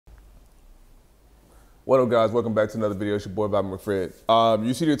What up, guys? Welcome back to another video. It's your boy Vibingwithfred.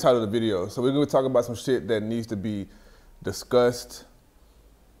 You see the title of the video. So we're going to talk about some shit that needs to be discussed.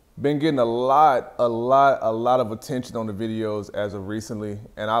 Been getting a lot of attention on the videos as of recently,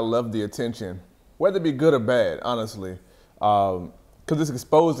 and I love the attention, whether it be good or bad, honestly, because it's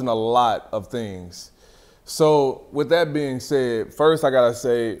exposing a lot of things. So with that being said, first I gotta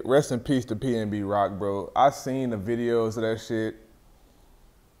say, rest in peace to PNB Rock, bro. I seen the videos of that shit.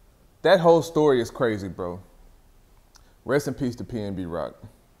 That whole story is crazy, bro. Rest in peace to PNB Rock.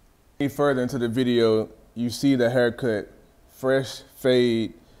 Any further into the video, you see the haircut, fresh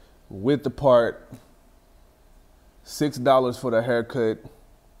fade with the part, $6 for the haircut.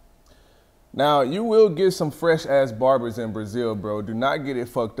 Now, you will get some fresh ass barbers in Brazil, bro. Do not get it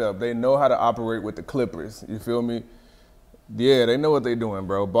fucked up. They know how to operate with the clippers. You feel me? Yeah, they know what they're doing,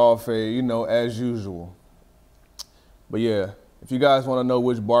 bro. Ball fade, you know, as usual. But yeah. If you guys want to know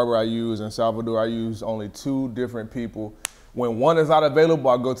which barber I use in Salvador, I use only 2 different people. When one is not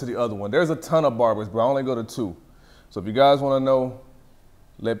available, I go to the other one. There's a ton of barbers, but I only go to 2. So if you guys want to know,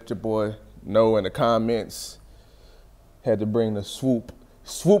 let your boy know in the comments. Had to bring the swoop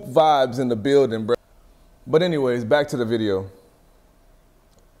vibes in the building, bro. But anyways, back to the video.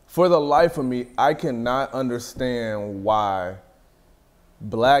 For the life of me, I cannot understand why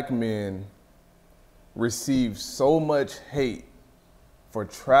black men receive so much hate for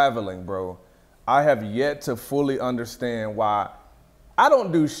traveling, bro. I have yet to fully understand why. I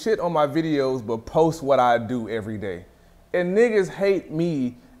don't do shit on my videos but post what I do every day. And niggas hate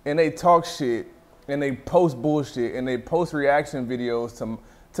me and they talk shit and they post bullshit and they post reaction videos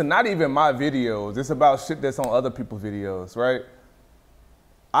to not even my videos. It's about shit that's on other people's videos, right?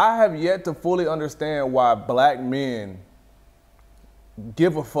 I have yet to fully understand why black men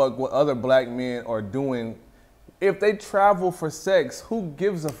give a fuck what other black men are doing. If they travel for sex, who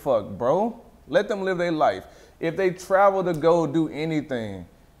gives a fuck, bro? Let them live their life. If they travel to go do anything,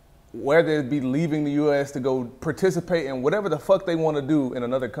 whether it be leaving the US to go participate in whatever the fuck they want to do in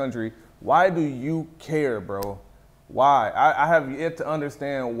another country, why do you care, bro? Why? I have yet to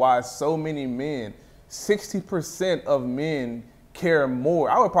understand why so many men, 60% of men care more.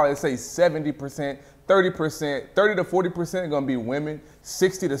 I would probably say 70%, 30%, 30 to 40% gonna be women,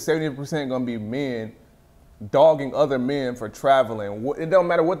 60 to 70% gonna be men dogging other men for traveling. It don't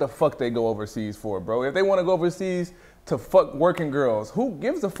matter what the fuck they go overseas for, bro. If they wanna go overseas to fuck working girls, who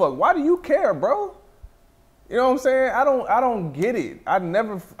gives a fuck? Why do you care, bro? You know what I'm saying? I don't get it. I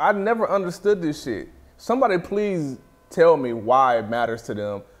never understood this shit. Somebody please tell me why it matters to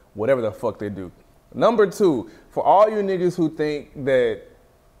them, whatever the fuck they do. Number 2, for all you niggas who think that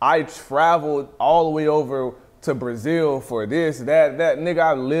I traveled all the way over to Brazil for this, that, nigga,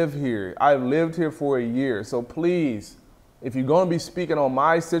 I live here. I've lived here for a year. So please, if you're gonna be speaking on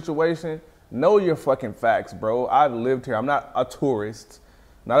my situation, know your fucking facts, bro. I've lived here. I'm not a tourist,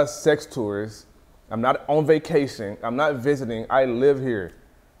 not a sex tourist. I'm not on vacation. I'm not visiting. I live here.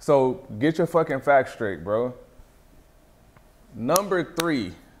 So get your fucking facts straight, bro. Number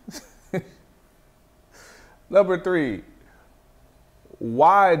 3. Number 3.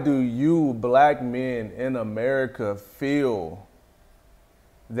 Why do you black men in America feel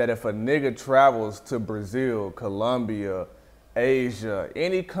that if a nigga travels to Brazil, Colombia, Asia,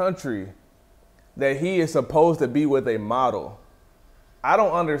 any country, that he is supposed to be with a model? I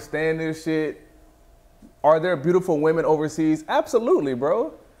don't understand this shit. Are there beautiful women overseas? Absolutely,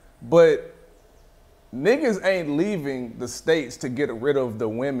 bro. But niggas ain't leaving the States to get rid of the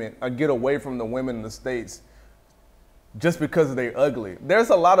women or get away from the women in the States just because they ugly. There's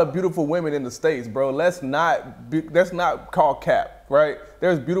a lot of beautiful women in the States, bro. Let's not call cap, right?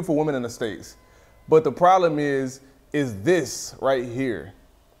 There's beautiful women in the States. But the problem is this right here.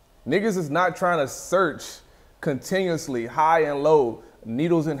 Niggas is not trying to search continuously, high and low,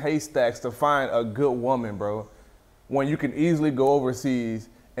 needles in haystacks to find a good woman, bro. When you can easily go overseas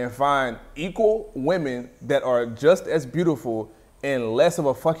and find equal women that are just as beautiful and less of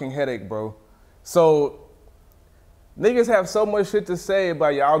a fucking headache, bro. So niggas have so much shit to say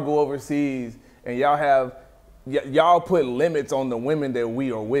about y'all go overseas and y'all put limits on the women that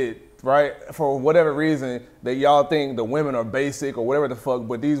we are with, right? For whatever reason that y'all think the women are basic or whatever the fuck,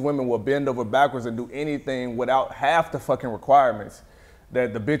 but these women will bend over backwards and do anything without half the fucking requirements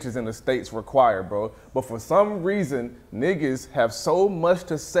that the bitches in the States require, bro. But for some reason, niggas have so much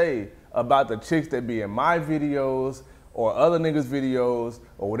to say about the chicks that be in my videos or other niggas' videos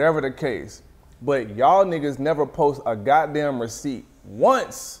or whatever the case. But y'all niggas never post a goddamn receipt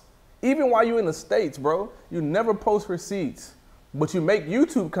once. Even while you in the States, bro, you never post receipts. But you make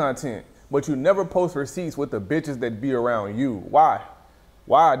YouTube content, but you never post receipts with the bitches that be around you. Why?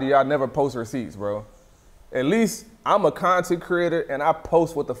 Why do y'all never post receipts, bro? At least I'm a content creator and I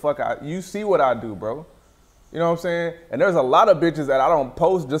post what the fuck you see what I do, bro. You know what I'm saying? And there's a lot of bitches that I don't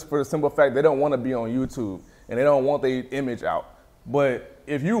post just for the simple fact they don't want to be on YouTube and they don't want their image out. But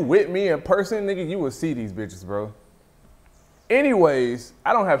if you with me in person, nigga, you will see these bitches, bro. Anyways,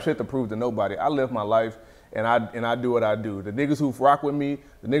 I don't have shit to prove to nobody. I live my life and I do what I do. The niggas who rock with me,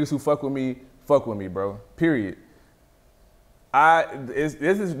 the niggas who fuck with me, bro. Period. This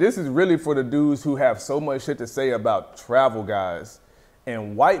is really for the dudes who have so much shit to say about travel, guys.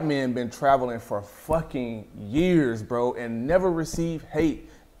 And white men been traveling for fucking years, bro, and never receive hate.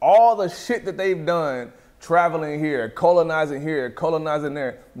 All the shit that they've done, traveling here, colonizing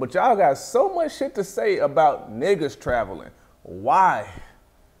there. But y'all got so much shit to say about niggas traveling. Why?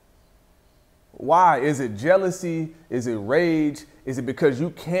 Why? Is it jealousy? Is it rage? Is it because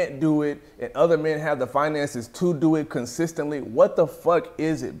you can't do it and other men have the finances to do it consistently? What the fuck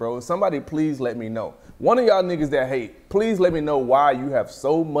is it, bro? Somebody please let me know. One of y'all niggas that hate, please let me know why you have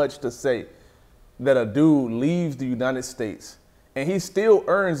so much to say that a dude leaves the United States and he still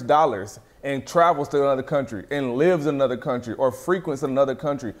earns dollars and travels to another country and lives in another country or frequents another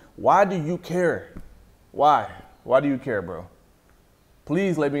country. Why do you care? Why? Why do you care, bro?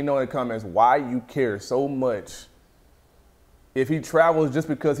 Please let me know in the comments why you care so much. If he travels just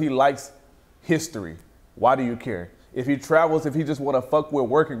because he likes history, why do you care? If he travels, if he just want to fuck with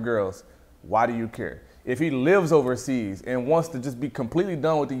working girls, why do you care? If he lives overseas and wants to just be completely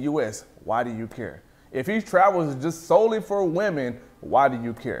done with the US, why do you care? If he travels just solely for women, why do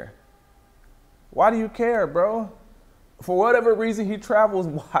you care? Why do you care, bro? For whatever reason he travels,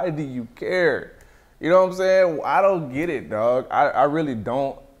 why do you care? You know what I'm saying? I don't get it, dog. I really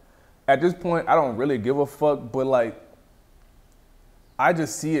don't. At this point, I don't really give a fuck, but like, I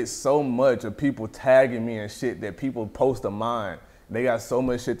just see it so much of people tagging me and shit that people post of mine. They got so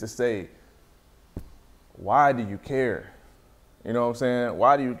much shit to say. Why do you care? You know what I'm saying?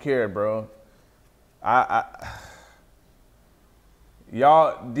 Why do you care, bro?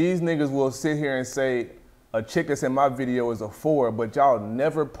 Y'all, these niggas will sit here and say a chick that's in my video is a 4, but y'all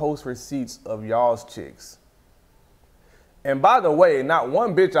never post receipts of y'all's chicks. And by the way, not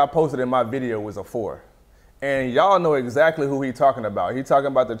one bitch I posted in my video was a 4. And y'all know exactly who he talking about. He talking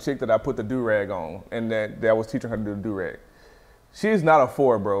about the chick that I put the do-rag on and that was teaching her to do the do-rag. She's not a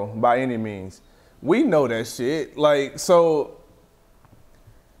 4, bro, by any means. We know that shit. Like, so,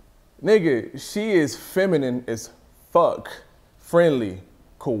 nigga, she is feminine as fuck, friendly,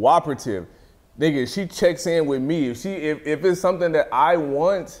 cooperative. Nigga, she checks in with me. If it's something that I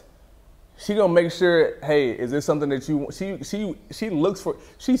want, she gonna make sure, hey, is this something that you want? She looks for,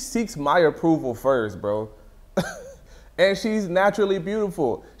 she seeks my approval first, bro. And she's naturally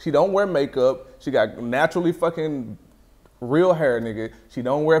beautiful. She don't wear makeup. She got naturally fucking real hair, nigga. She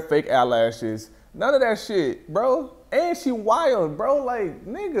don't wear fake eyelashes. None of that shit, bro. And she wild, bro. Like,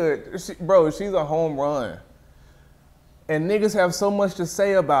 nigga, bro, she's a home run. And niggas have so much to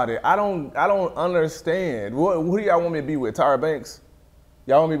say about it. I don't understand. Who do y'all want me to be with? Tyra Banks?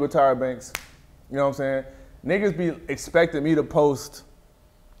 Y'all want me with Tyra Banks? You know what I'm saying? Niggas be expecting me to post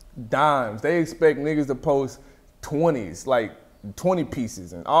dimes. They expect niggas to post 20s, like 20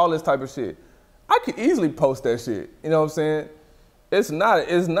 pieces and all this type of shit. I could easily post that shit. You know what I'm saying? It's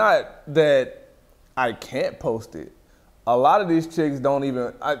not that I can't post it. A lot of these chicks don't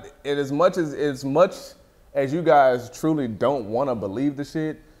even, as much as you guys truly don't want to believe the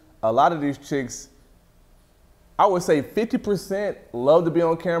shit, a lot of these chicks, I would say 50% love to be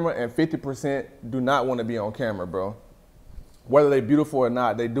on camera and 50% do not want to be on camera, bro. Whether they're beautiful or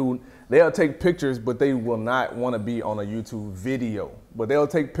not, they'll take pictures, but they will not want to be on a YouTube video. But they'll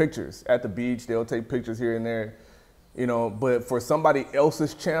take pictures at the beach, they'll take pictures here and there, you know, but for somebody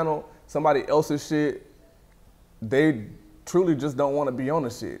else's channel, somebody else's shit, they truly just don't want to be on the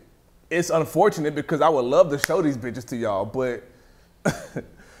shit. It's unfortunate because I would love to show these bitches to y'all, but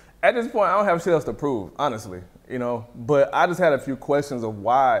at this point, I don't have shit else to prove, honestly, you know? But I just had a few questions of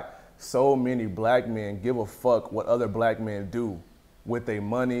why so many black men give a fuck what other black men do with their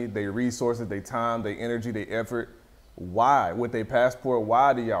money, their resources, their time, their energy, their effort. Why? With their passport,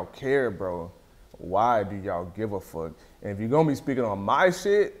 why do y'all care, bro? Why do y'all give a fuck? And if you're gonna be speaking on my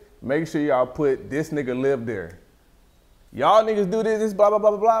shit, make sure y'all put this nigga live there. Y'all niggas do this, blah, blah,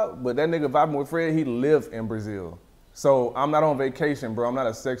 blah, blah, blah. But that nigga Vibingwithfred, he lived in Brazil. So I'm not on vacation, bro. I'm not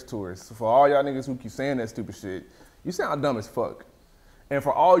a sex tourist. So for all y'all niggas who keep saying that stupid shit, you sound dumb as fuck. And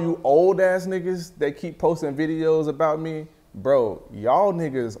for all you old ass niggas that keep posting videos about me, bro, y'all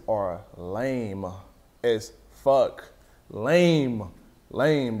niggas are lame as fuck. Lame,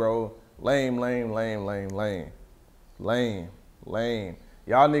 bro. Lame.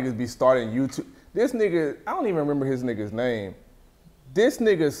 Y'all niggas be starting YouTube. This nigga, I don't even remember his nigga's name. This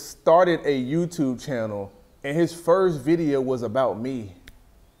nigga started a YouTube channel and his first video was about me.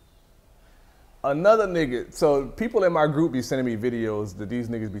 Another nigga, so people in my group be sending me videos that these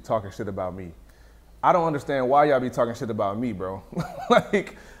niggas be talking shit about me. I don't understand why y'all be talking shit about me, bro.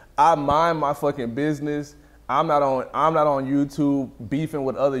 Like, I mind my fucking business. I'm not on YouTube beefing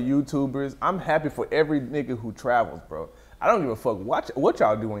with other YouTubers. I'm happy for every nigga who travels, bro. I don't give a fuck what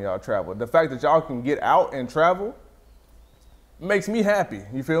y'all do when y'all travel. The fact that y'all can get out and travel makes me happy.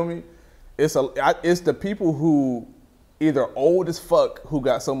 You feel me? It's the people who either old as fuck who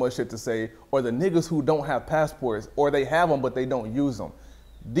got so much shit to say, or the niggas who don't have passports, or they have them but they don't use them.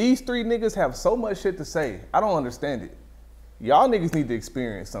 These three niggas have so much shit to say. I don't understand it. Y'all niggas need to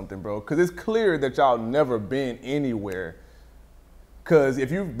experience something, bro, because it's clear that y'all never been anywhere. Because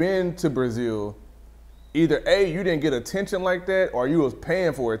if you've been to Brazil, either A, you didn't get attention like that, or you was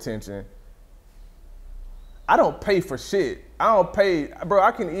paying for attention. I don't pay for shit. I don't pay, bro.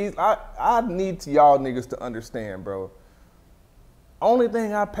 I need y'all niggas to understand, bro. Only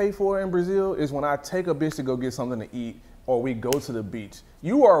thing I pay for in Brazil is when I take a bitch to go get something to eat or we go to the beach.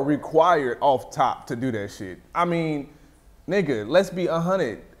 You are required off top to do that shit. I mean, nigga, let's be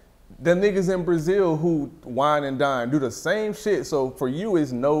 100. The niggas in Brazil who wine and dine do the same shit. So for you,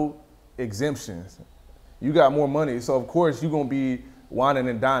 it's no exemptions. You got more money, so of course you're gonna be whining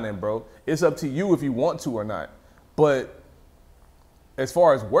and dining, bro. It's up to you if you want to or not. But as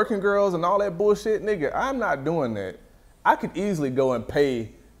far as working girls and all that bullshit, nigga, I'm not doing that. I could easily go and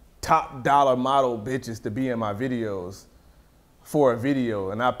pay top dollar model bitches to be in my videos for a video,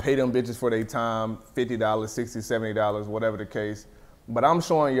 and I pay them bitches for their time, $50, $60, $70, whatever the case. But I'm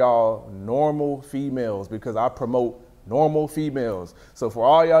showing y'all normal females because I promote normal females. So for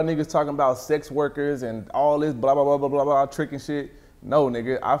all y'all niggas talking about sex workers and all this blah, blah, blah, blah, blah, blah, tricking shit, no,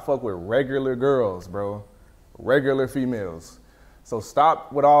 nigga, I fuck with regular girls, bro. Regular females. So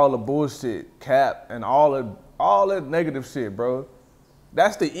stop with all the bullshit, cap, and all that negative shit, bro.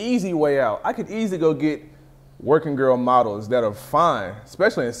 That's the easy way out. I could easily go get working girl models that are fine,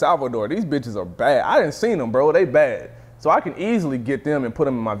 especially in Salvador. These bitches are bad. I didn't see them, bro. They bad. So I can easily get them and put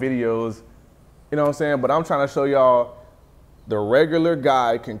them in my videos. You know what I'm saying? But I'm trying to show y'all the regular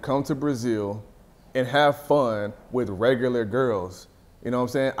guy can come to Brazil and have fun with regular girls. You know what I'm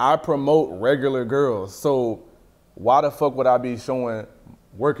saying? I promote regular girls. So why the fuck would I be showing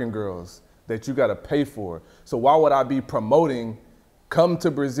working girls that you gotta pay for? So why would I be promoting, come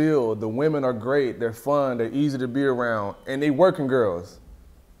to Brazil, the women are great, they're fun, they're easy to be around, and they working girls?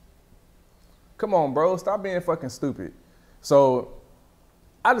 Come on, bro, stop being fucking stupid. So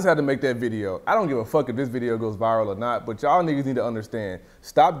I just had to make that video. I don't give a fuck if this video goes viral or not, but y'all niggas need to understand,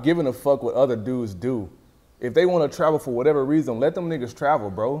 stop giving a fuck what other dudes do. If they want to travel for whatever reason, let them niggas travel,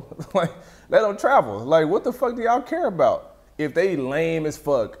 bro. Like, let them travel. Like, what the fuck do y'all care about? If they lame as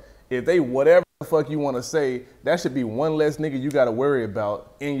fuck, if they whatever the fuck you want to say, that should be one less nigga you got to worry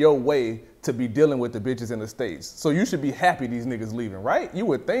about in your way to be dealing with the bitches in the States. So you should be happy these niggas leaving, right? You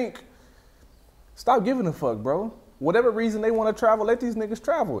would think. Stop giving a fuck, bro. Whatever reason they want to travel, let these niggas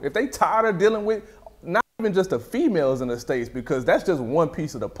travel. If they tired of dealing with not even just the females in the States, because that's just one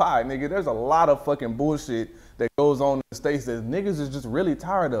piece of the pie, nigga. There's a lot of fucking bullshit that goes on in the States that niggas is just really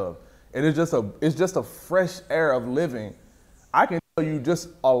tired of. And it's just a fresh air of living. I can tell you just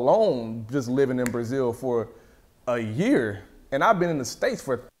alone, just living in Brazil for a year, and I've been in the States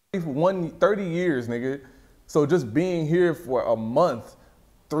for 30 years, nigga. So just being here for a month,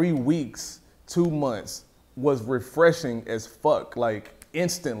 3 weeks, 2 months was refreshing as fuck, like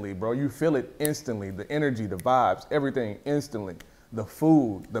instantly, bro. You feel it instantly, the energy, the vibes, everything instantly, the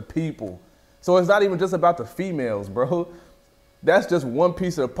food, the people. So it's not even just about the females, bro. That's just one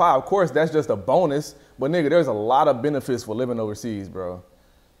piece of the pie. Of course, that's just a bonus, but nigga, there's a lot of benefits for living overseas, bro.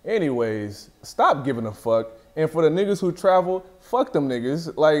 Anyways, stop giving a fuck. And for the niggas who travel, fuck them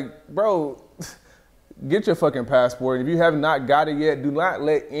niggas. Like, bro, get your fucking passport. If you have not got it yet, do not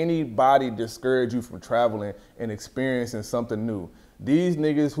let anybody discourage you from traveling and experiencing something new. These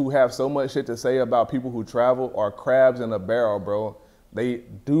niggas who have so much shit to say about people who travel are crabs in a barrel, bro. They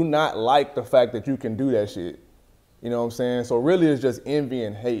do not like the fact that you can do that shit. You know what I'm saying? So really it's just envy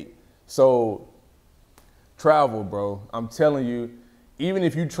and hate. So travel, bro. I'm telling you, even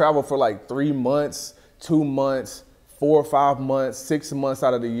if you travel for like 3 months, 2 months, 4 or 5 months, 6 months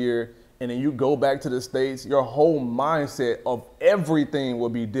out of the year, and then you go back to the States, your whole mindset of everything will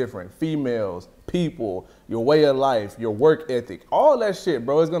be different. Females, people, your way of life, your work ethic, all that shit,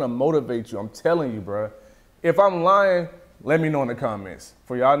 bro, is gonna motivate you. I'm telling you, bro. If I'm lying, let me know in the comments.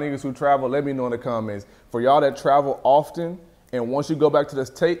 For y'all niggas who travel, let me know in the comments. For y'all that travel often And once you go back to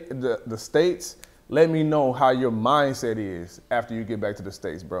the States, let me know how your mindset is after you get back to the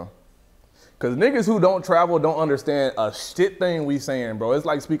States, bro. Because niggas who don't travel don't understand a shit thing we saying, bro. It's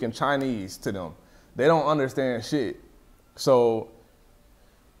like speaking Chinese to them. They don't understand shit. So,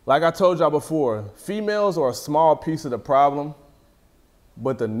 like I told y'all before, females are a small piece of the problem,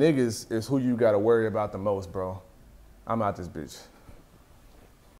 but the niggas is who you gotta worry about the most, bro. I'm out this bitch.